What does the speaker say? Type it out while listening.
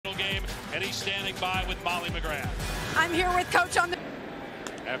And he's standing by with Molly McGrath. I'm here with Coach on the...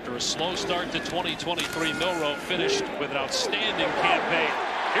 After a slow start to 2023, Milroe finished with an outstanding campaign.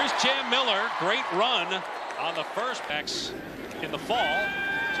 Here's Jam Miller, great run on the first backs in the fall.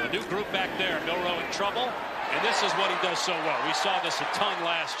 So a new group back there, Milroe in trouble. And this is what he does so well. We saw this a ton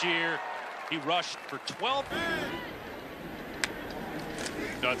last year. He rushed for 12.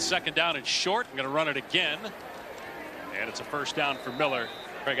 On second down and short, I'm going to run it again. And it's a first down for Miller.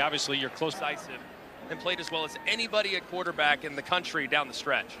 Greg, obviously you're close. Decisive and played as well as anybody at quarterback in the country down the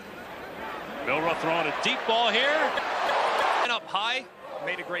stretch. Milroe throwing a deep ball here. And up high,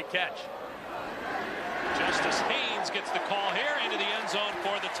 made a great catch. Justice Haynes gets the call here into the end zone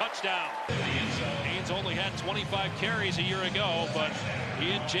for the touchdown. Haynes only had 25 carries a year ago, but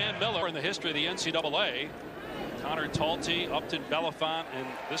he and Jam Miller in the history of the NCAA. Connor Talty, Upton Belafont, and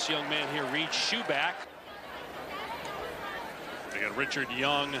this young man here, Reed Schuback. They got Richard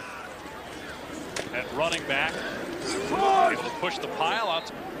Young at running back. Able to push the pile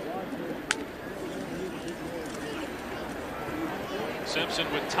out. Simpson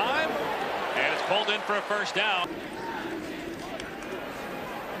with time, and it's pulled in for a first down.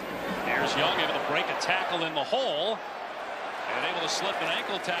 Here's Young able to break a tackle in the hole, and able to slip an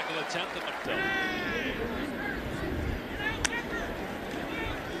ankle tackle attempt at the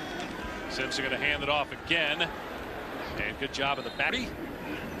Simpson going to hand it off again. And good job of the back.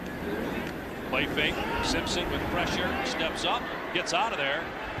 Play fake. Simpson with pressure. Steps up. Gets out of there.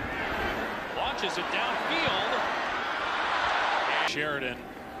 Launches it downfield. And Sheridan.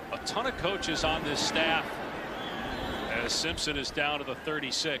 A ton of coaches on this staff. As Simpson is down to the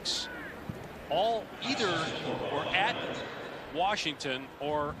 36. All either or at Washington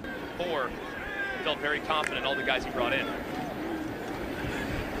or felt very confident in all the guys he brought in.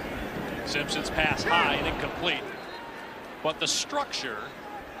 Simpson's pass high and incomplete. But the structure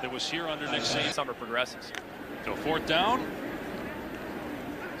that was here under Nick Saban. Summer progresses. So fourth down.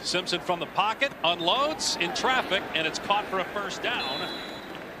 Simpson from the pocket unloads in traffic, and it's caught for a first down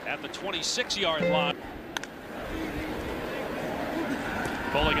at the 26-yard line.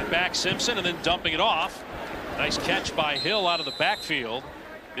 Pulling it back, Simpson, and then dumping it off. Nice catch by Hill out of the backfield.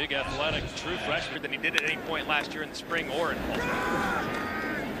 Big athletic true freshman Than he did at any point last year in the spring or in fall.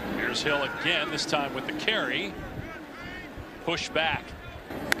 Here's Hill again, this time with the carry. Push back.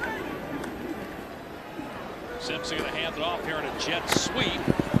 Simpson going to hand it off here in a jet sweep.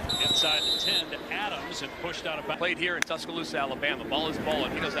 Inside the 10 to Adams and pushed out of bounds. Played here in Tuscaloosa, Alabama. Ball is ball,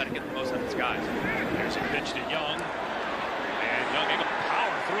 and he knows how to get the most out of his guys. Here's a pitch to Young. And Young able to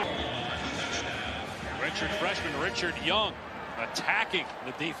power through. Freshman Richard Young attacking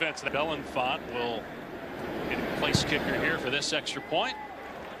the defense. Bellenfont will get a place kicker here for this extra point.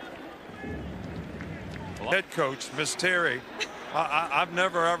 Head coach, Miss Terry, I've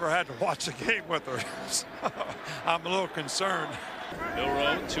never ever had to watch a game with her. So I'm a little concerned.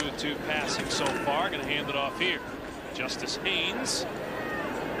 Milroe 2-2 passing so far. Going to hand it off here. Justice Haynes.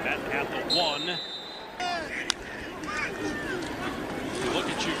 That at the 1. Look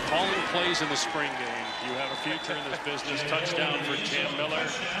at you calling plays in the spring game. You have a future in this business. Touchdown for Jam Miller.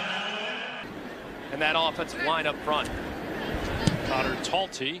 And that offensive line up front. Connor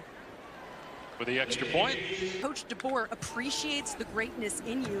Talty with the extra point. Coach DeBoer appreciates the greatness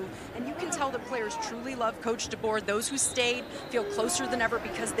in you, and you can tell that players truly love Coach DeBoer. Those who stayed feel closer than ever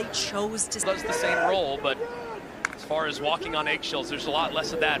because they chose to. Does the same role, but as far as walking on eggshells, there's a lot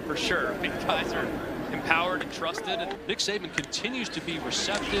less of that for sure. Big guys are empowered and trusted. And Nick Saban continues to be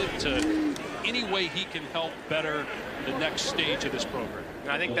receptive to any way he can help better the next stage of this program.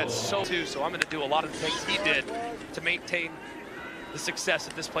 And I think that's so too. So I'm going to do a lot of the things he did to maintain the success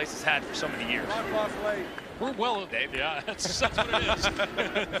that this place has had for so many years. We're well, Dave. Yeah, that's what it is.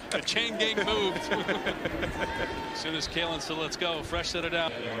 The chain gang moved. As soon as Kalen said, let's go, fresh set it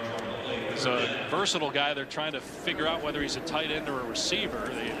down. He's a versatile guy. They're trying to figure out whether he's a tight end or a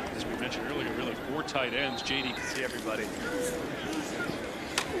receiver. They, as we mentioned earlier, really 4 tight ends. JD can see everybody.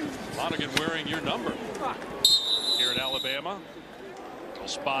 Lonergan wearing your number here in Alabama. He'll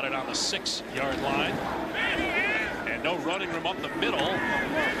spot it on the 6-yard line. And no running room up the middle.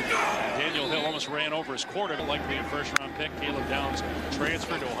 Daniel Hill almost ran over his quarter. Likely a first-round pick. Caleb Downs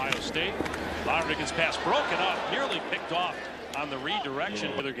transferred to Ohio State. Lonergan's pass broken up, nearly picked off on the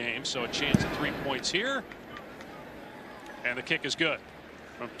redirection of the game. So a chance at 3 points here. And the kick is good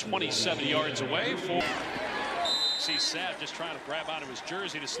from 27 yards away. See Sav just trying to grab onto his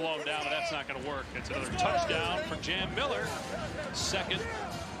jersey to slow him down, but that's not going to work. It's another touchdown for Jam Miller. Second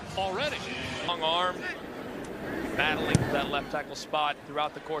already. Long arm, battling for that left tackle spot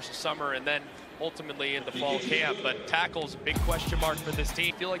throughout the course of summer, and then ultimately in the fall camp, but tackle's a big question mark for this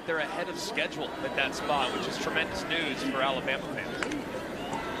team. I feel like they're ahead of schedule at that spot, which is tremendous news for Alabama fans.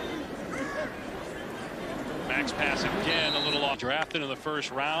 Max pass again, a little off. Drafted in the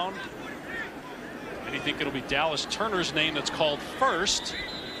first round. And you think it'll be Dallas Turner's name that's called first,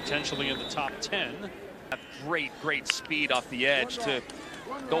 potentially in the top 10. Great speed off the edge to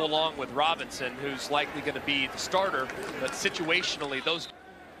go along with Robinson, who's likely going to be the starter, but situationally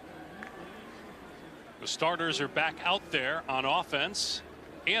the starters are back out there on offense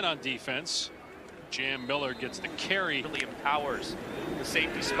and on defense. Jam Miller gets the carry. Really empowers the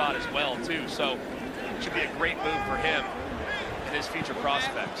safety spot as well too, so it should be a great move for him and his future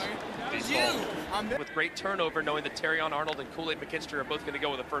prospects. With great turnover, knowing that Terrion Arnold and Kool-Aid McKinstry are both going to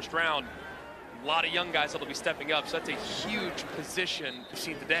go in the first round. A lot of young guys that'll be stepping up, so that's a huge position we've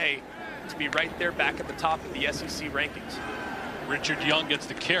seen today to be right there back at the top of the SEC rankings. Richard Young gets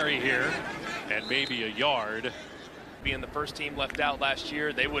the carry here and maybe a yard. Being the first team left out last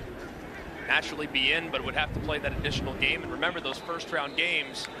year, they would naturally be in, but would have to play that additional game. And remember, those first round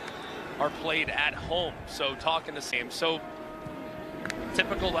games are played at home, so talking the same. So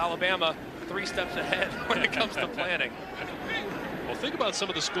typical Alabama, 3 steps ahead when it comes to planning. Well, think about some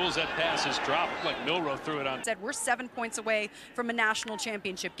of the schools that passes dropped, like Milroe threw it on. Said we're 7 points away from a national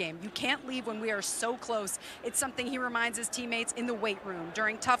championship game. You can't leave when we are so close. It's something he reminds his teammates in the weight room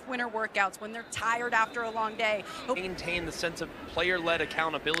during tough winter workouts when they're tired after a long day. Maintain the sense of player-led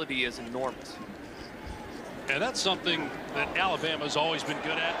accountability is enormous. And that's something that Alabama's always been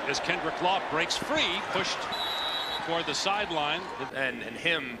good at, as Kendrick Law breaks free, pushed toward the sideline. And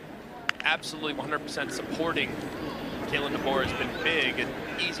him absolutely 100% supporting Kalen DeBoer has been big in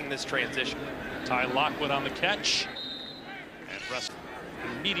easing this transition. Ty Lockwood on the catch. And rest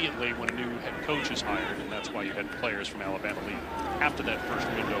immediately when a new head coach is hired, and that's why you had players from Alabama leave after that first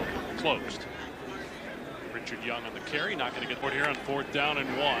window closed. Richard Young on the carry, not going to get forward here on 4th down and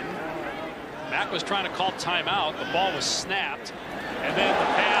 1. Mack was trying to call timeout. The ball was snapped. And then the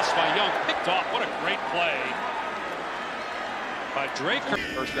pass by Young picked off. What a great play by Drake.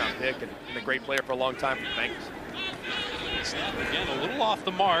 First round pick and a great player for a long time for the Bengals. Snap again, a little off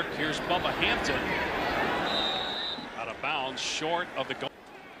the mark. Here's Bubba Hampton. Out of bounds, short of the goal.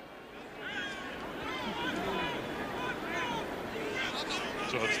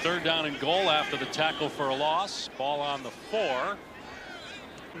 So it's 3rd down and goal after the tackle for a loss. Ball on the 4.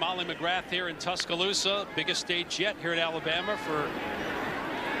 Molly McGrath here in Tuscaloosa. Biggest stage yet here at Alabama for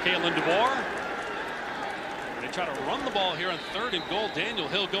Kalen DeBoer. They try to run the ball here on 3rd and goal. Daniel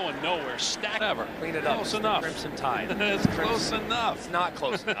Hill going nowhere. Stack ever. Clean it up. Close enough. Crimson Tide. It's close enough. It's not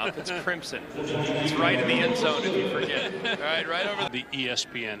close enough. It's crimson. It's right in the end zone if you forget. All right, right over the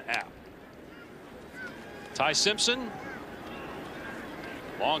ESPN app. Ty Simpson.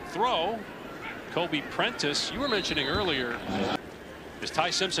 Long throw. Kobe Prentice. You were mentioning earlier. Is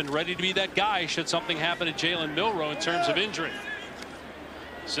Ty Simpson ready to be that guy should something happen to Jalen Milroe in terms of injury?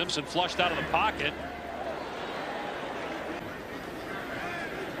 Simpson flushed out of the pocket.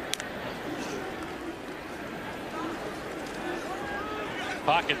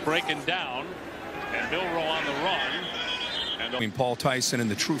 Pocket breaking down, and Milroe on the run. And between Paul Tyson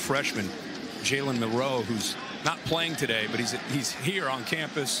and the true freshman, Jalen Milroe, who's not playing today, but he's here on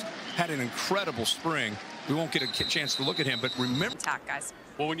campus, had an incredible spring. We won't get a chance to look at him, but remember. Attack, guys.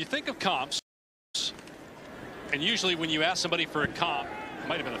 Well, when you think of comps, and usually when you ask somebody for a comp, it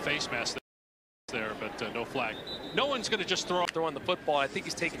might have been a face mask there, but no flag. No one's going to just throwing the football. I think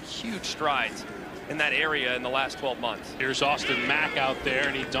he's taken huge strides in that area in the last 12 months. Here's Austin Mack out there,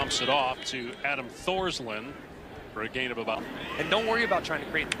 and he dumps it off to Adam Thorslin for a gain of about. And don't worry about trying to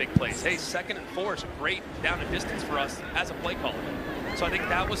create the big plays. Hey, 2nd and 4 is great down and distance for us as a play caller. So I think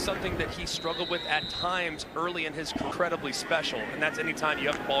that was something that he struggled with at times early in his career. Incredibly special, and that's anytime you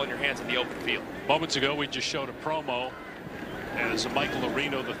have the ball in your hands in the open field. Moments ago, we just showed a promo as Michael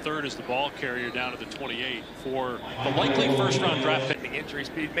Areno III is the ball carrier down to the 28 for the likely 1st round draft pick. Injury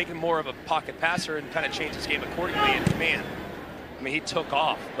speed, making more of a pocket passer and kind of change his game accordingly. And man, I mean, he took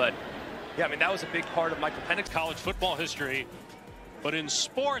off, but yeah, I mean, that was a big part of Michael Penix. College football history, but in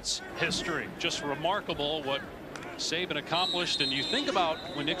sports history, just remarkable what Saban accomplished. And you think about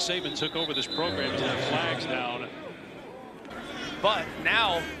when Nick Saban took over this program to have flags down. But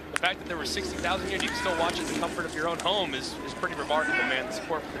now, the fact that there were 60,000 here, you can still watch it in the comfort of your own home is pretty remarkable, man. The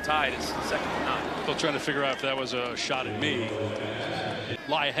support for the Tide is second to none. Still trying to figure out if that was a shot at me.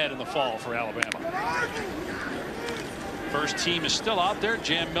 Lie ahead in the fall for Alabama. First team is still out there.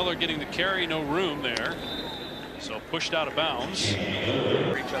 Jam Miller getting the carry, no room there. So pushed out of bounds.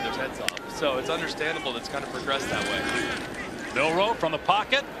 For each other's heads off. So it's understandable that's kind of progressed that way. Milroe from the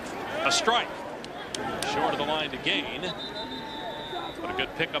pocket. A strike. Short of the line to gain. But a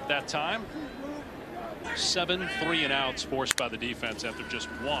good pickup that time. 7 3-and-outs forced by the defense after just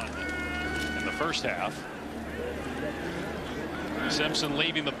 1 in the first half. Simpson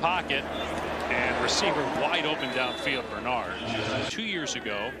leaving the pocket, and receiver wide open downfield, Bernard. 2 years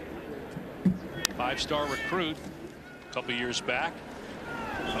ago, 5-star recruit a couple years back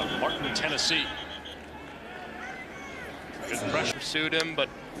out of Martin, Tennessee. Good pressure. Pursued him, but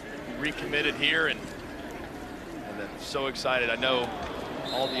recommitted here, and then so excited. I know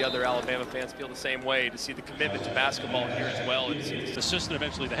all the other Alabama fans feel the same way to see the commitment to basketball here as well. Assistant,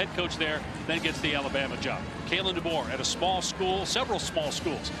 eventually the head coach there, then gets the Alabama job. Kalen DeBoer at a small school, several small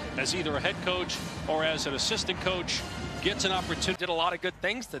schools, as either a head coach or as an assistant coach, gets an opportunity. Did a lot of good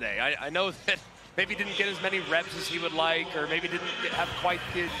things today. I know that maybe didn't get as many reps as he would like, or maybe didn't have quite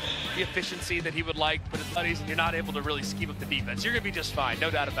the efficiency that he would like, but his buddies, and you're not able to really scheme up the defense. You're going to be just fine, no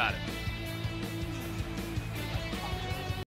doubt about it.